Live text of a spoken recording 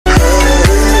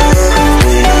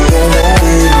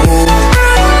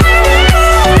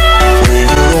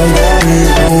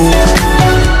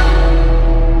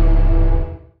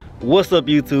What's up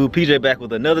YouTube? PJ back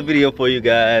with another video for you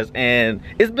guys, and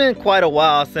it's been quite a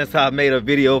while since I made a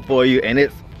video for you, and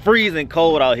it's freezing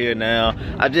cold out here now.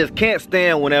 I just can't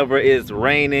stand whenever it's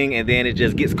raining and then it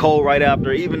just gets cold right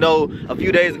after, even though a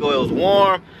few days ago it was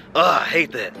warm. I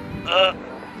hate that.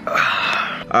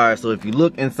 Alright, so if you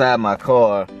look inside my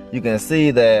car, you can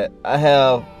see that I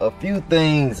have a few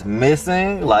things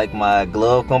missing, like my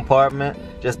glove compartment,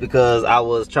 just because I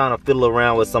was trying to fiddle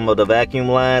around with some of the vacuum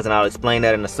lines, and I'll explain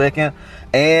that in a second.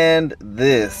 And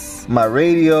this, my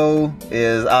radio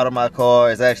is out of my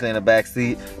car. It's actually in the back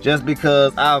seat, just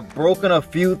because I've broken a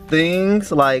few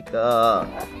things, like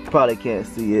probably can't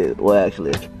see it. Well,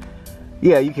 actually,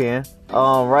 yeah, you can.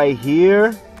 Right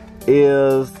here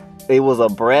it was a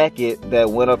bracket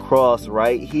that went across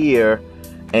right here,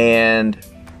 and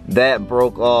that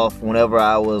broke off whenever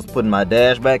I was putting my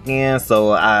dash back in,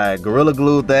 so I Gorilla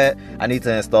Glued that. I need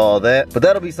to install that, but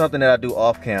that'll be something that I do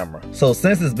off camera. So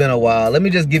since it's been a while, let me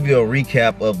just give you a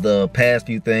recap of the past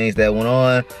few things that went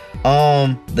on.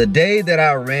 The day that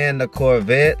I ran the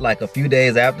Corvette, like a few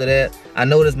days after that, I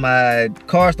noticed my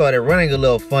car started running a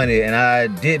little funny, and I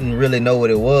didn't really know what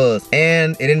it was,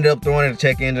 and it ended up throwing in the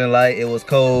check engine light. It was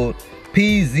code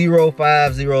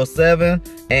P0507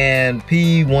 and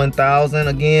P1000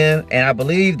 again, and I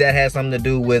believe that has something to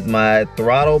do with my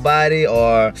throttle body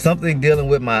or something dealing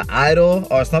with my idle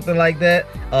or something like that.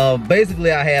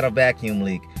 Basically, I had a vacuum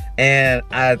leak, and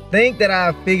I think that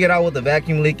I figured out what the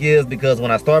vacuum leak is, because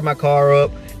when I start my car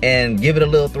up and give it a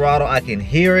little throttle, I can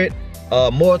hear it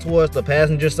more towards the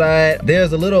passenger side.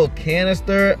 There's a little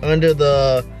canister under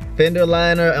the fender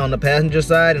liner on the passenger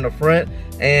side in the front,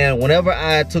 and whenever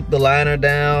I took the liner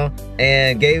down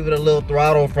and gave it a little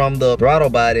throttle from the throttle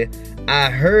body,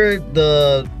 I heard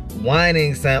the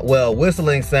whining sound, well,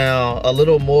 whistling sound a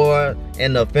little more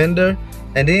in the fender.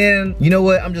 And then, you know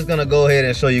what, I'm just gonna go ahead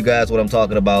and show you guys what I'm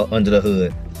talking about under the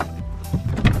hood.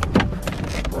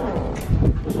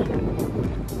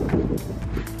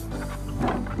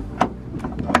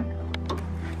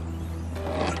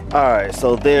 Alright,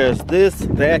 so there's this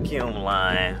vacuum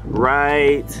line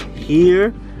right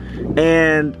here,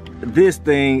 and this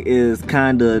thing is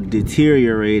kind of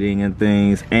deteriorating and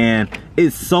things, and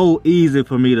it's so easy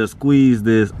for me to squeeze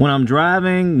this when I'm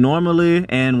driving normally,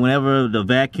 and whenever the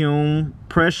vacuum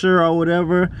pressure or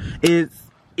whatever, it's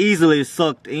easily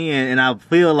sucked in, and I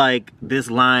feel like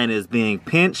this line is being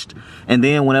pinched, and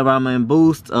then whenever I'm in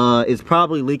boost, it's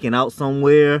probably leaking out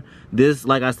somewhere. This,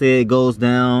 like I said, goes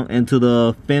down into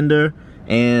the fender,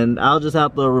 and I'll just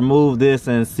have to remove this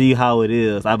and see how it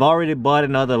is. I've already bought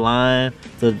another line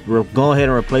to go ahead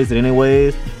and replace it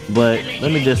anyways, but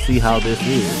let me just see how this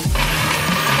is.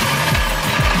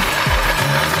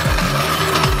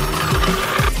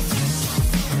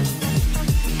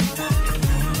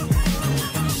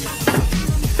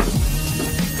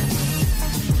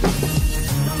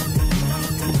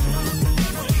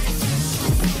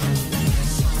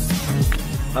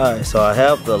 Alright, so I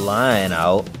have the line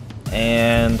out,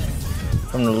 and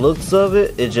from the looks of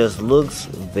it, it just looks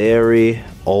very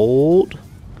old.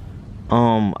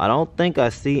 I don't think I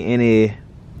see any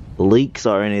leaks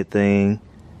or anything.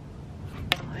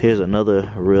 Here's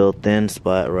another real thin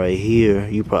spot right here.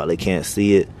 You probably can't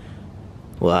see it.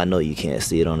 Well, I know you can't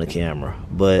see it on the camera,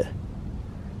 but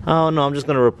I don't know. I'm just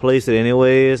gonna replace it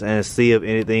anyways and see if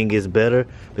anything gets better,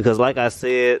 because like I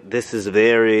said, this is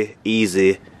very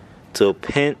easy to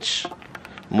pinch,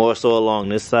 more so along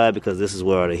this side, because this is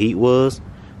where the heat was.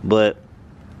 But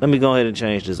let me go ahead and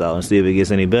change this out and see if it gets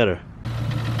any better.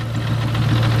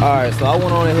 Alright, so I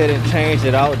went on ahead and changed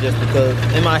it out just because,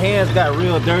 and my hands got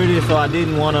real dirty, so I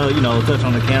didn't want to, you know, touch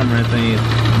on the camera and things.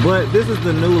 But this is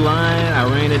the new line. I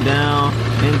ran it down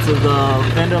into the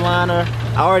fender liner.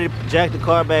 I already jacked the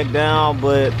car back down,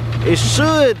 but it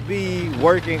should be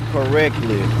working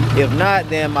correctly. If not,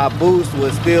 then my boost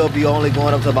would still be only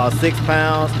going up to about 6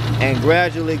 pounds and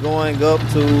gradually going up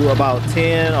to about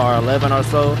 10 or 11 or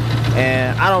so.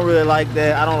 And I don't really like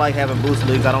that. I don't like having boost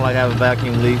leaks. I don't like having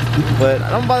vacuum leaks. But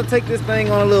I'm about to take this thing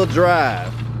on a little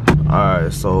drive.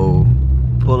 Alright, so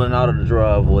pulling out of the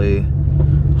driveway.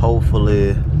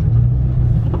 Hopefully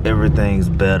everything's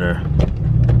better.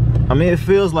 I mean, it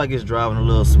feels like it's driving a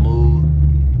little smooth.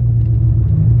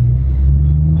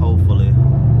 Hopefully.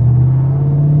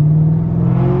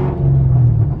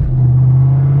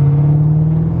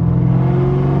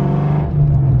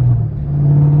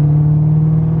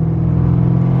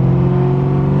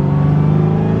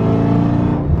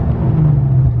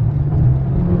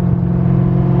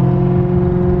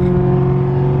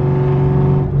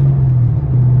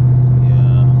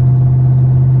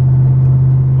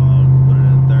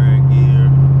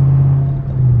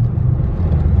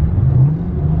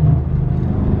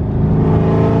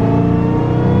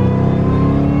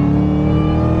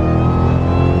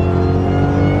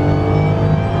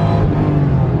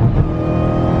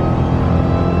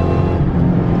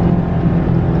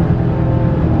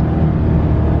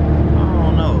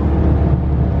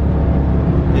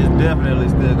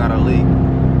 definitely still got a leak.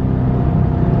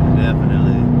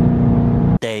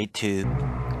 Definitely. Day 2.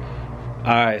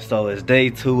 Alright, so it's day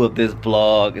 2 of this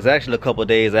vlog. It's actually a couple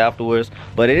days afterwards,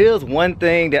 but it is one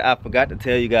thing that I forgot to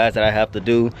tell you guys that I have to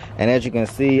do. And as you can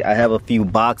see, I have a few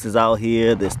boxes out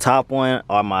here. This top one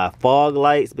are my fog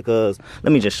lights, because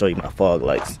let me just show you my fog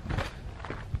lights.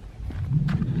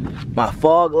 My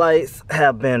fog lights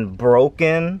have been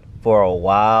broken for a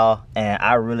while, and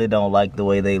I really don't like the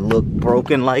way they look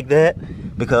broken like that,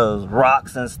 because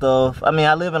rocks and stuff. I mean,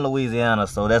 I live in Louisiana,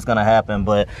 so that's gonna happen,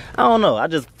 but I don't know, I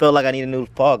just felt like I needed new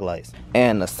fog lights.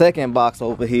 And the second box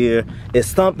over here is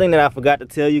something that I forgot to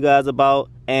tell you guys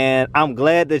about, and I'm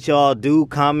glad that y'all do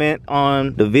comment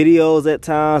on the videos at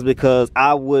times, because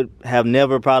I would have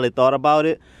never probably thought about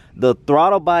it. The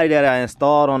throttle body that I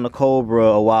installed on the Cobra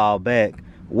a while back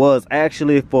was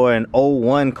actually for an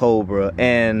 01 Cobra,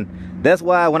 and that's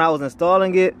why when I was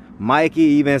installing it, Mikey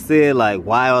even said, like,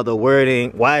 why is the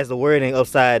wording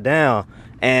upside down?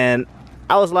 And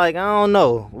I was like, I don't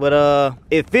know, but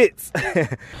it fits.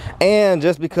 And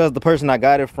just because the person I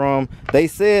got it from, they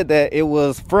said that it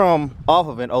was from off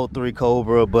of an 03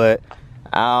 Cobra, but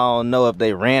I don't know if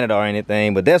they ran it or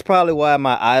anything, but that's probably why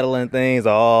my idling things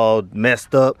are all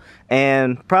messed up,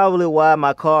 and probably why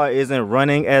my car isn't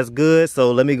running as good.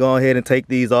 So let me go ahead and take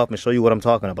these off and show you what I'm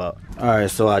talking about. All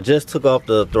right, so I just took off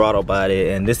the throttle body,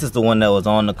 and this is the one that was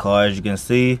on the car. As you can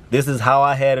see, this is how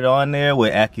I had it on there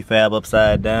with AccuFab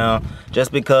upside down,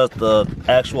 just because the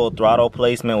actual throttle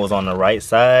placement was on the right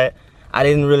side. I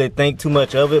didn't really think too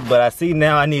much of it, but I see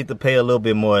now I need to pay a little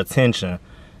bit more attention.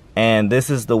 And this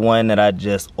is the one that I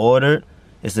just ordered.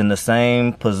 It's in the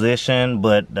same position,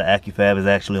 but the AccuFab is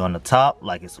actually on the top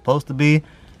like it's supposed to be.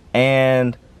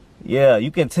 And yeah,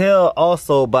 you can tell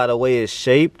also by the way it's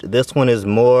shaped. This one is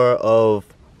more of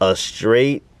a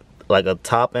straight, like a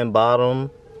top and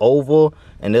bottom oval,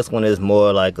 and this one is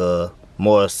more like a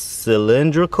more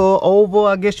cylindrical oval,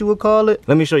 I guess you would call it.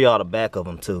 Let me show y'all the back of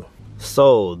them too.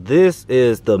 So this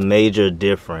is the major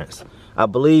difference. I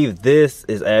believe this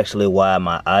is actually why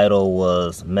my idle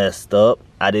was messed up.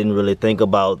 I didn't really think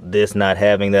about this not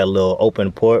having that little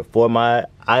open port for my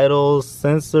idle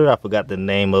sensor. I forgot the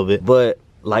name of it, but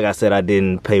like I said, I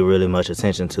didn't pay really much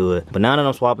attention to it. But now that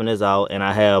I'm swapping this out and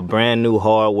I have brand new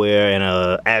hardware and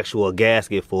an actual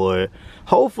gasket for it,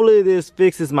 hopefully this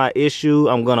fixes my issue.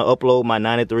 I'm gonna upload my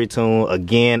 93 tune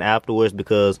again afterwards,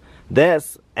 because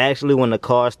that's actually when the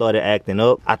car started acting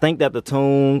up. I think that the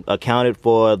tune accounted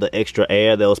for the extra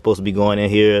air that was supposed to be going in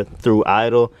here through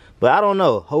idle, but I don't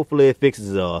know. Hopefully it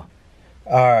fixes it all.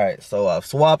 Alright, so I've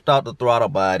swapped out the throttle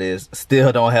bodies,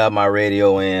 still don't have my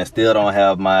radio in, still don't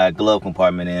have my glove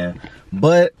compartment in,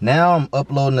 but now I'm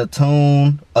uploading the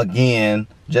tune again,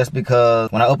 just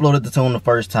because when I uploaded the tune the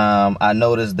first time, I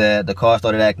noticed that the car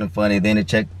started acting funny. Then it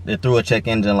threw a check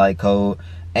engine light code,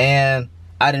 and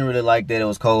I didn't really like that it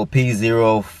was code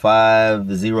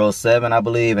P0507, I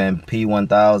believe, and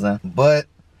P1000. But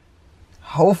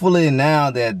hopefully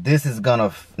now this is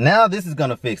gonna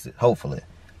fix it.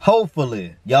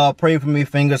 Hopefully, y'all pray for me,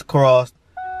 fingers crossed.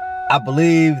 I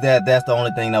believe that that's the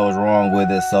only thing that was wrong with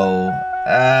it, so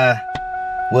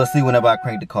we'll see whenever I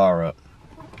crank the car up.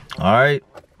 All right,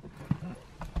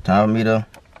 time for me to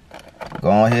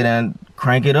go ahead and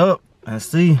crank it up and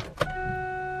see.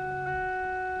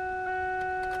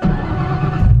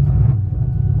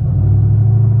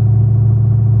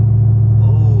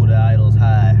 Oh, the idle's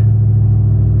high.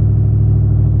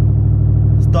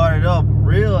 Started up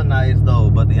real nice though,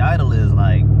 but the idle is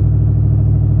like,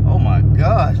 oh my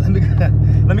gosh. Let me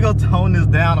go tone this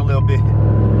down a little bit.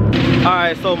 All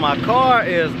right, so my car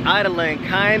is idling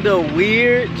kind of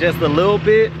weird, just a little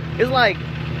bit. It's like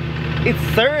it's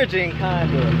surging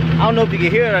kind of. I don't know if you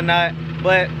can hear it or not,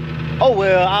 but oh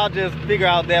well, I'll just figure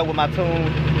out that with my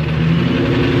tune.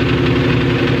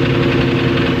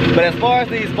 But as far as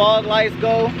these fog lights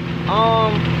go,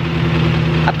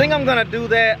 I think I'm gonna do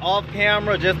that off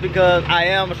camera, just because I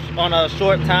am on a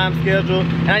short time schedule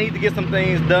and I need to get some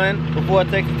things done before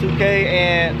TX2K,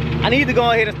 and I need to go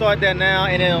ahead and start that now.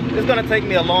 And it's gonna take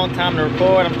me a long time to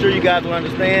record. I'm sure you guys will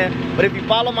understand, but if you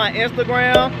follow my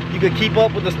Instagram, you can keep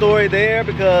up with the story there,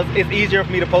 because it's easier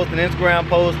for me to post an Instagram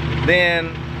post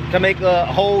than to make a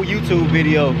whole YouTube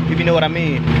video, if you know what I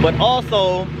mean. But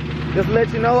also, just to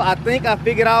let you know, I think I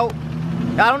figured out,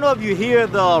 I don't know if you hear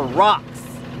the rocks.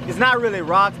 It's not really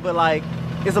rocks, but like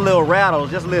it's a little rattle.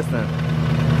 Just listen.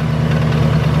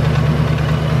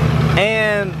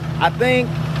 And I think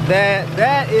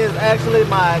that is actually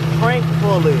my crank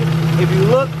pulley. If you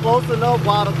look close enough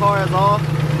while the car is off,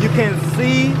 you can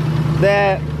see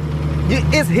that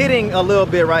it's hitting a little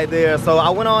bit right there. So I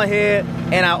went on ahead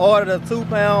and I ordered a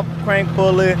 2-pound crank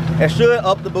pulley. It should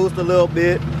up the boost a little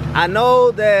bit. I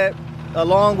know that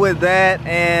along with that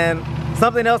and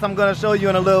something else I'm gonna show you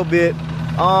in a little bit,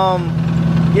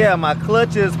 yeah, my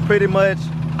clutch is pretty much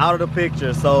out of the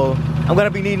picture, so I'm gonna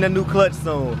be needing a new clutch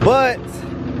soon. But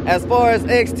as far as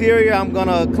exterior, I'm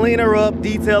gonna clean her up,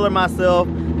 detail her myself,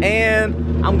 and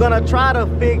I'm gonna try to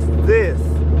fix this.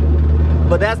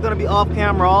 But that's gonna be off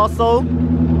camera also.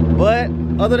 But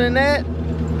other than that,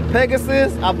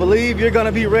 Pegasus, I believe you're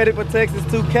gonna be ready for Texas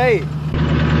 2K.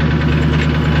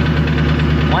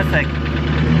 1 second.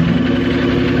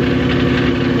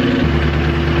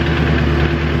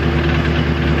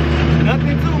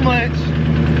 Nothing too much,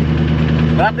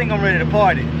 but I think I'm ready to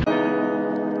party.